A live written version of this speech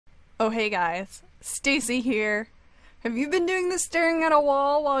Oh hey guys, Stacy here. Have you been doing the staring at a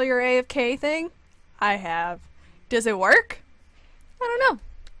wall while you're AFK thing? I have. Does it work? I don't know.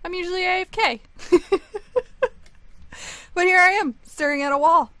 I'm usually AFK. But here I am, staring at a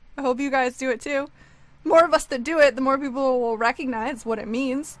wall. I hope you guys do it too. The more of us that do it, the more people will recognize what it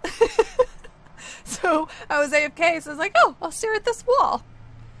means. So I was AFK, so I was like, oh, I'll stare at this wall.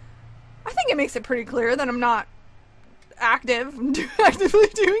 I think it makes it pretty clear that I'm not actively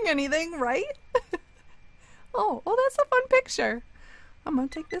doing anything, right? Oh, well, that's a fun picture. I'm gonna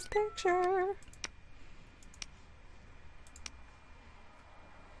take this picture.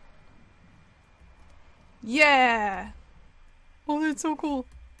 Yeah. Oh, that's so cool.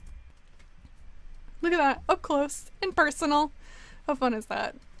 Look at that, up close and personal. How fun is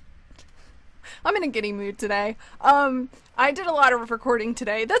that? I'm in a giddy mood today. I did a lot of recording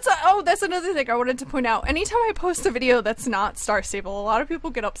today. That's another thing I wanted to point out. Anytime I post a video that's not Star Stable, a lot of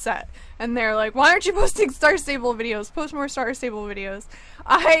people get upset and they're like, why aren't you posting Star Stable videos? Post more Star Stable videos.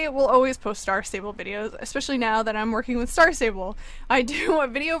 I will always post Star Stable videos, especially now that I'm working with Star Stable. I do a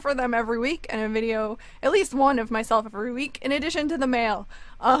video for them every week and a video, at least one of myself every week, in addition to the mail.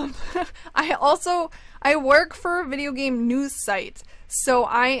 I work for a video game news site, so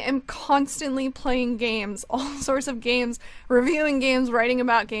I am constantly playing games, all sorts of games, reviewing games, writing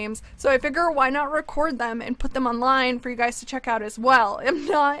about games, so I figure why not record them and put them online for you guys to check out as well. I'm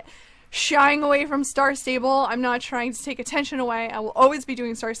not shying away from Star Stable, I'm not trying to take attention away, I will always be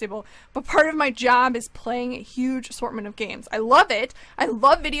doing Star Stable, but part of my job is playing a huge assortment of games. I love it, I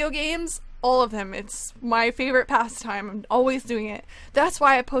love video games, all of them. It's my favorite pastime. I'm always doing it. That's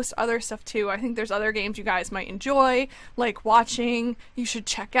why I post other stuff too. I think there's other games you guys might enjoy, like watching, you should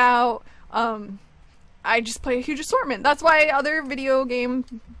check out. I just play a huge assortment. That's why other video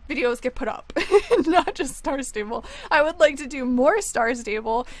game videos get put up, not just Star Stable. I would like to do more Star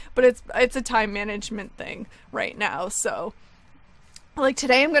Stable, but it's a time management thing right now, so like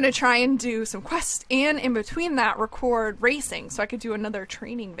today I'm going to try and do some quests and in between that record racing so I could do another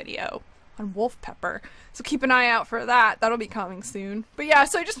training video on Wolf Pepper. So keep an eye out for that. That'll be coming soon. But yeah,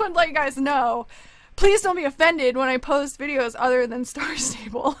 so I just wanted to let you guys know, please don't be offended when I post videos other than Star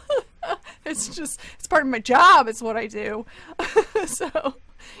Stable. It's part of my job, it's what I do. So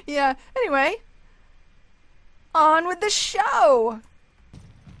yeah, anyway, on with the show.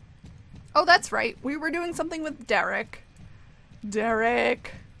 Oh, that's right, we were doing something with Derek.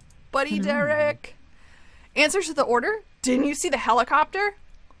 Buddy Derek. Answer to the order? Didn't you see the helicopter?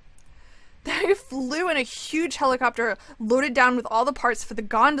 They flew in a huge helicopter loaded down with all the parts for the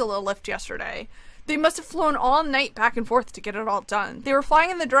gondola lift yesterday. They must have flown all night back and forth to get it all done. They were flying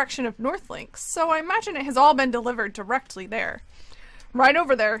in the direction of Northlink, so I imagine it has all been delivered directly there. Right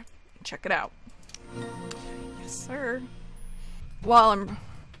over there. Check it out. Yes, sir. While I'm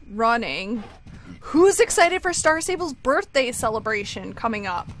running, who's excited for Star Stable's birthday celebration coming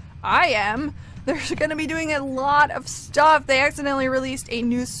up? I am. They're going to be doing a lot of stuff. They accidentally released a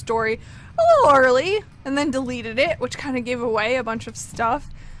news story a little early and then deleted it, which kind of gave away a bunch of stuff.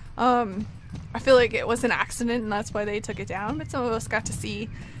 I feel like it was an accident and that's why they took it down, but some of us got to see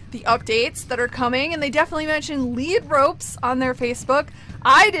the updates that are coming, and they definitely mentioned lead ropes on their Facebook.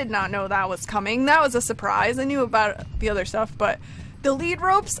 I did not know that was coming. That was a surprise. I knew about the other stuff, but the lead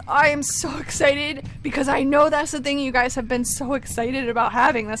ropes, I am so excited because I know that's the thing you guys have been so excited about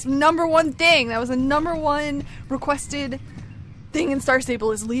having. That's the #1 thing. That was the #1 requested thing in Star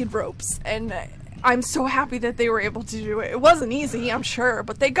Stable is lead ropes, and I'm so happy that they were able to do it. It wasn't easy, I'm sure,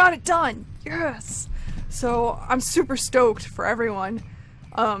 but they got it done. Yes. So I'm super stoked for everyone.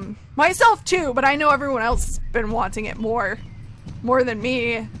 Myself too, but I know everyone else has been wanting it more than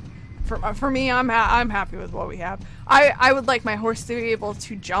me. For me, I'm happy with what we have. I would like my horse to be able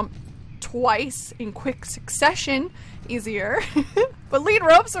to jump twice in quick succession, easier. But lead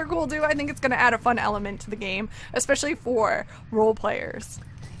ropes are cool too. I think it's going to add a fun element to the game, especially for role players.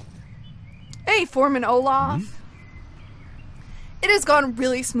 Hey, Foreman Olaf. It has gone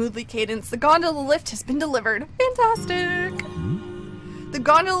really smoothly, Cadence. The gondola lift has been delivered. Fantastic! The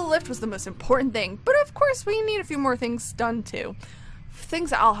gondola lift was the most important thing, but of course we need a few more things done too. Things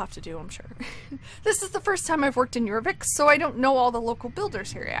that I'll have to do, I'm sure. This is the first time I've worked in Jorvik, so I don't know all the local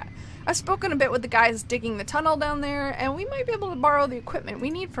builders here yet. I've spoken a bit with the guys digging the tunnel down there, and we might be able to borrow the equipment we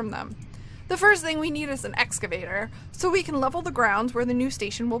need from them. The first thing we need is an excavator, so we can level the grounds where the new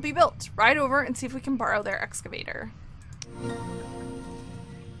station will be built. Ride over and see if we can borrow their excavator.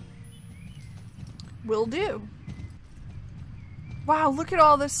 Will do. Wow, look at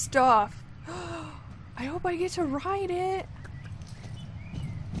all this stuff. I hope I get to ride it.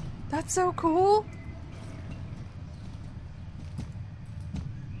 That's so cool.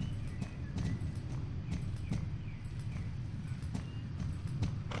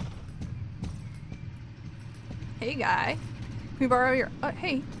 Hey, guy. Can we borrow your...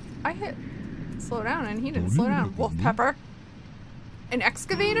 hey, I hit slow down and he didn't slow down. Wolf pepper. An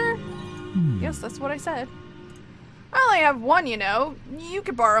excavator? Yes, that's what I said. I only have one, you know. You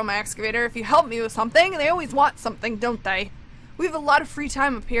could borrow my excavator if you help me with something. They always want something, don't they? We have a lot of free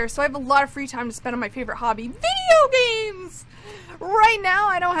time up here, so I have a lot of free time to spend on my favorite hobby, video games! Right now,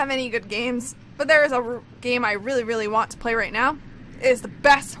 I don't have any good games, but there is a game I really, really want to play right now. It is the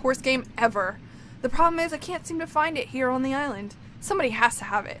best horse game ever. The problem is I can't seem to find it here on the island. Somebody has to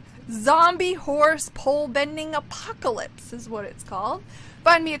have it. Zombie Horse Pole Bending Apocalypse is what it's called.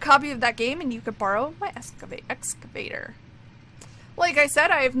 Find me a copy of that game and you could borrow my excavator. Like I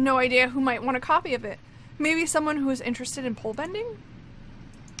said, I have no idea who might want a copy of it. Maybe someone who is interested in pole bending?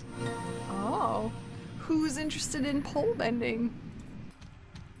 Oh, who's interested in pole bending?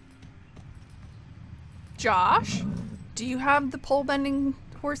 Josh, do you have the pole bending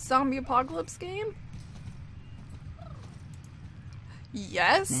horse zombie apocalypse game?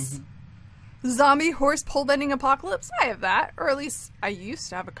 Yes. Zombie horse pole bending apocalypse? I have that, or at least I used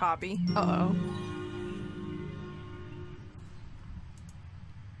to have a copy. Uh-oh.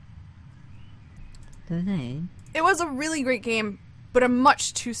 It was a really great game, but a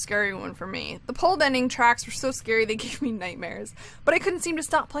much too scary one for me. The pole bending tracks were so scary they gave me nightmares, but I couldn't seem to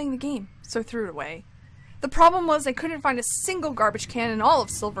stop playing the game, so I threw it away. The problem was I couldn't find a single garbage can in all of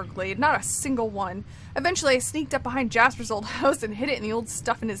Silverglade, not a single one. Eventually I sneaked up behind Jasper's old house and hid it in the old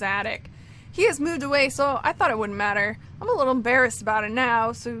stuff in his attic. He has moved away, so I thought it wouldn't matter. I'm a little embarrassed about it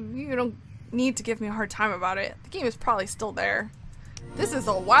now, so you don't need to give me a hard time about it. The game is probably still there. This is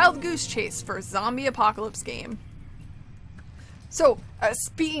a wild goose chase for a zombie apocalypse game. So,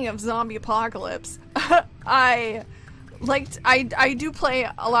 speaking of zombie apocalypse, I do play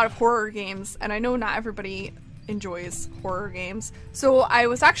a lot of horror games, and I know not everybody enjoys horror games. So I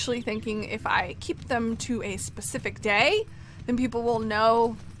was actually thinking if I keep them to a specific day, then people will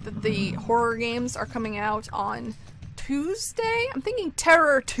know that the horror games are coming out on Tuesday. I'm thinking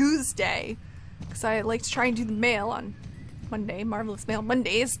Terror Tuesday, because I like to try and do the mail on Monday, Marvelous Mail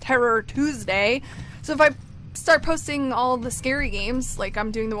Mondays, Terror Tuesday. So if I start posting all the scary games, like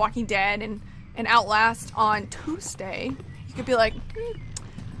I'm doing The Walking Dead and Outlast on Tuesday, you could be like,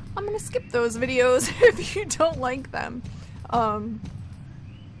 I'm gonna skip those videos if you don't like them.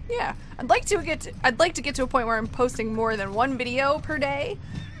 Yeah, I'd like to get to a point where I'm posting more than one video per day,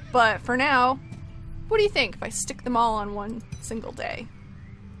 but for now, what do you think if I stick them all on one single day?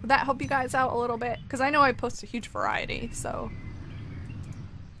 Would that help you guys out a little bit? Because I know I post a huge variety, so.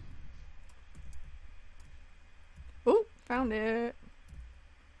 Ooh, found it.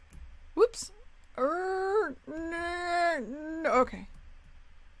 Whoops. Okay.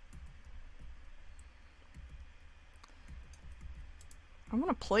 I want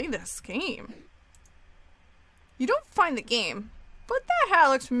to play this game. You don't find the game, but that hat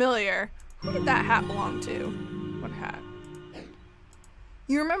looks familiar. Who did that hat belong to? What hat?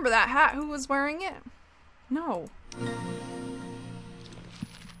 You remember that hat? Who was wearing it? No.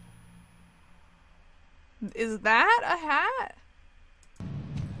 Is that a hat?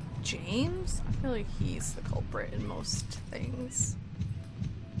 James? I feel like he's the culprit in most things.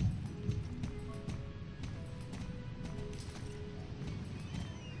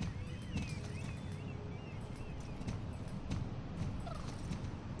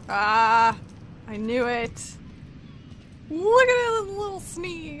 Ah, I knew it. Look at that little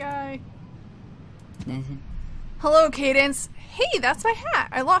sneaky guy. Hello, Cadence. Hey, that's my hat.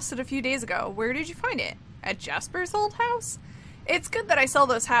 I lost it a few days ago. Where did you find it? At Jasper's old house? It's good that I sell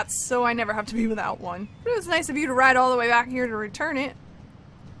those hats so I never have to be without one. But it was nice of you to ride all the way back here to return it.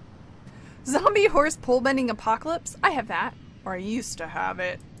 Zombie horse pole bending apocalypse? I have that. Or I used to have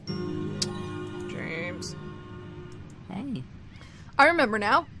it. James. Hey. I remember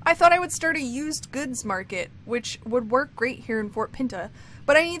now. I thought I would start a used goods market, which would work great here in Fort Pinta,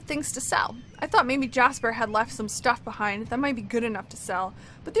 but I need things to sell. I thought maybe Jasper had left some stuff behind that might be good enough to sell,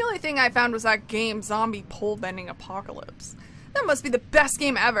 but the only thing I found was that game, Zombie Pole Bending Apocalypse. That must be the best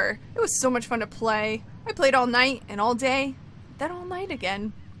game ever. It was so much fun to play. I played all night and all day, then all night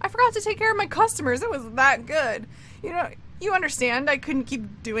again. I forgot to take care of my customers. It was that good. You know, you understand, I couldn't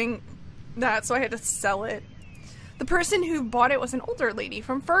keep doing that, so I had to sell it. The person who bought it was an older lady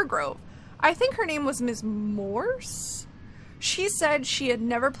from Fir Grove. I think her name was Ms. Morse? She said she had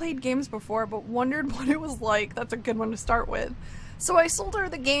never played games before, but wondered what it was like. That's a good one to start with. So I sold her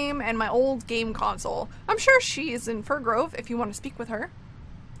the game and my old game console. I'm sure she is in Fir Grove if you want to speak with her.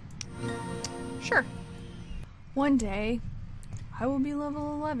 Sure. One day, I will be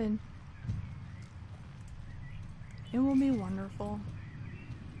level 11. It will be wonderful.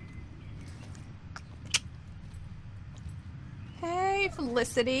 Hey,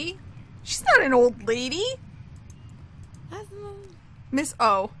 Felicity. She's not an old lady. Miss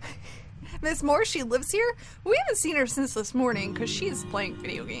O. Miss Moore, she lives here? We haven't seen her since this morning because she's playing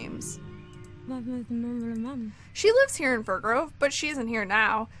video games. She lives here in Firgrove, but she isn't here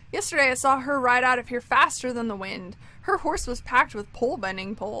now. Yesterday I saw her ride out of here faster than the wind. Her horse was packed with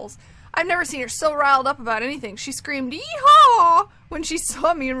pole-bending poles. I've never seen her so riled up about anything. She screamed, "Yee-haw!" when she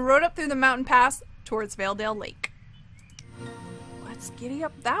saw me and rode up through the mountain pass towards Valedale Lake. Let's giddy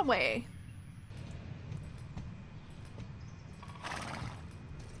up that way.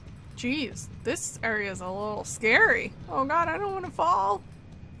 Jeez, this area is a little scary. Oh god, I don't want to fall.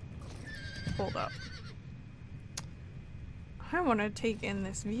 Hold up. I want to take in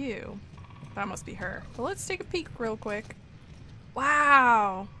this view. That must be her. But let's take a peek real quick.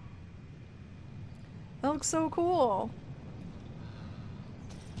 Wow. That looks so cool.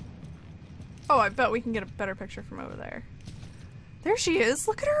 Oh, I bet we can get a better picture from over there. There she is.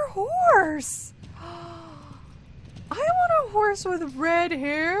 Look at her horse. I want a horse with red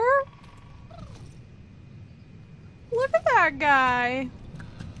hair. Look at that guy.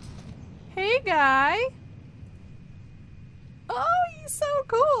 Hey, guy. Oh, he's so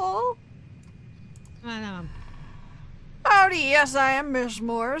cool. Howdy, yes, I am Miss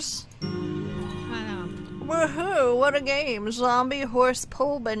Morse. Woohoo, what a game. Zombie horse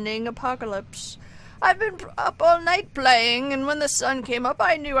pole bending apocalypse. I've been up all night playing, and when the sun came up,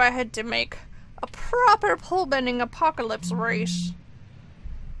 I knew I had to make a proper pole-bending apocalypse race.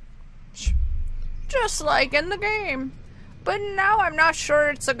 Just like in the game. But now I'm not sure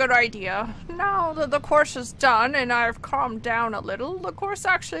it's a good idea. Now that the course is done and I've calmed down a little, the course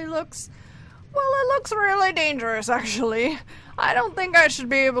actually looks... well, it looks really dangerous, actually. I don't think I should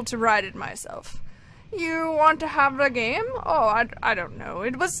be able to ride it myself. You want to have the game? Oh, I don't know.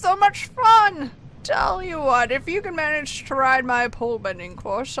 It was so much fun! Tell you what, if you can manage to ride my pole bending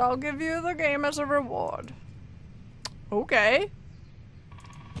course, I'll give you the game as a reward. Okay.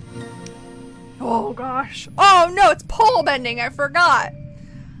 Oh gosh. Oh no, it's pole bending, I forgot.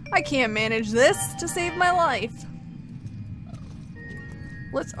 I can't manage this to save my life.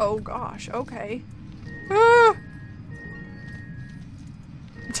 Oh gosh, okay. Ah!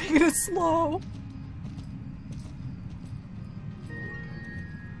 I'm taking it slow.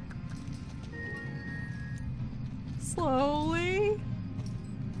 Slowly.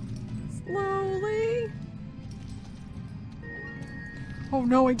 Slowly. Oh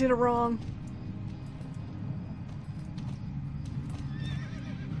no, I did it wrong.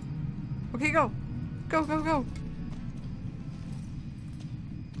 Okay, go. Go, go, go.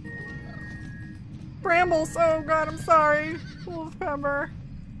 Brambles! Oh god, I'm sorry. Wolf Pepper.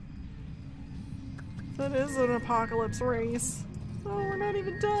 That is an apocalypse race. Oh, we're not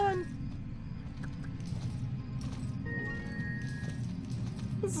even done.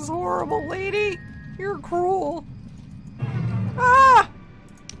 This is horrible, lady! You're cruel! Ah!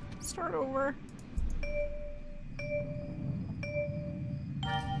 Start over.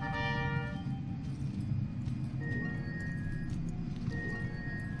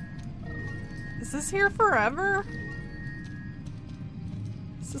 Is this here forever?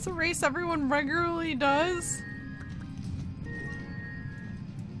 Is this a race everyone regularly does?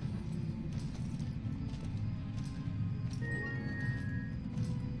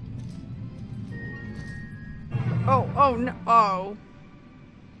 Oh no, oh.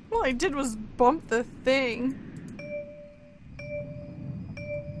 All I did was bump the thing.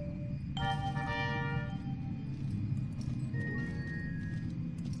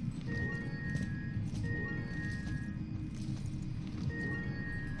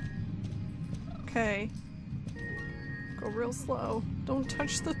 Okay. Go real slow. Don't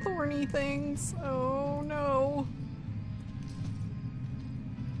touch the thorny things. Oh no.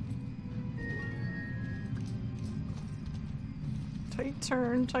 Tight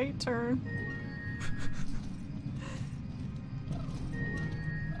turn, tight turn.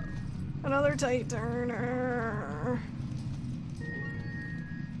 Another tight turn.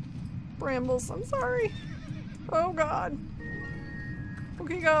 Brambles, I'm sorry. Oh god.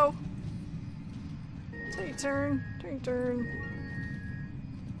 Okay, go. Tight turn, tight turn.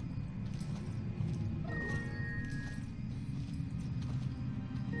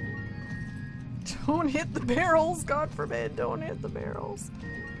 Don't hit the barrels, God forbid, don't hit the barrels.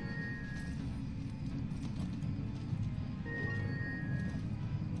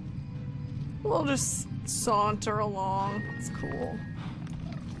 We'll just saunter along, it's cool.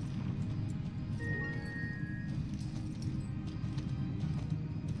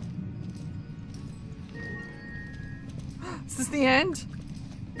 Is this the end?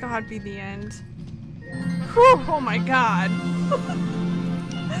 God, be the end. Whew, oh my god.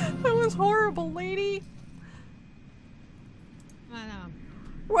 That was horrible, lady.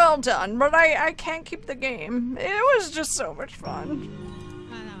 Well done, but I can't keep the game. It was just so much fun.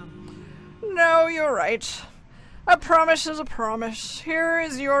 No, you're right. A promise is a promise. Here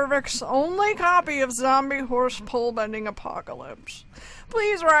is Jorvik's only copy of Zombie Horse Pole Bending Apocalypse.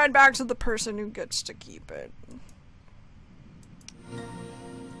 Please ride back to the person who gets to keep it.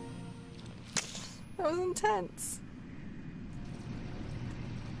 That was intense.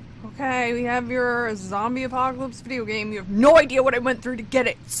 Okay, we have your zombie apocalypse video game. You have no idea what I went through to get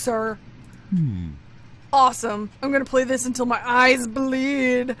it, sir. Awesome. I'm gonna play this until my eyes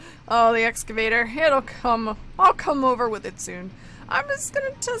bleed. Oh, the excavator. It'll come. I'll come over with it soon. I'm just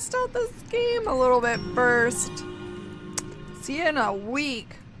gonna test out this game a little bit first. See you in a week.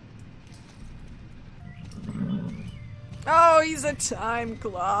 Oh, he's a time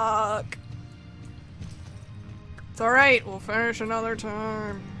clock. It's alright, we'll finish another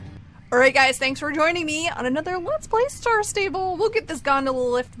time. Alright guys, thanks for joining me on another Let's Play Star Stable. We'll get this gondola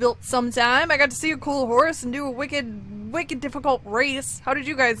lift built sometime. I got to see a cool horse and do a wicked difficult race. How did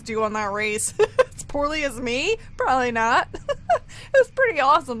you guys do on that race? As poorly as me? Probably not. It was pretty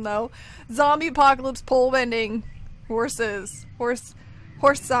awesome though. Zombie apocalypse pole bending horses. Horse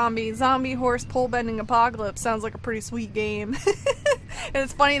zombie horse pole bending apocalypse sounds like a pretty sweet game. And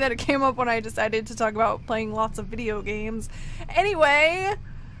it's funny that it came up when I decided to talk about playing lots of video games. Anyway,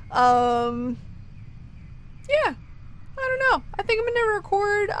 yeah, I don't know. I think I'm gonna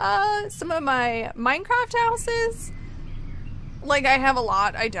record some of my Minecraft houses. Like, I have a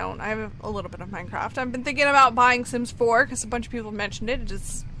lot. I don't. I have a little bit of Minecraft. I've been thinking about buying Sims 4 because a bunch of people mentioned it. It's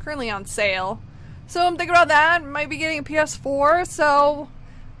just currently on sale. So I'm thinking about that. Might be getting a PS4, so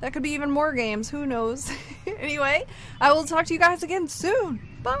that could be even more games. Who knows? Anyway, I will talk to you guys again soon.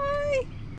 Bye!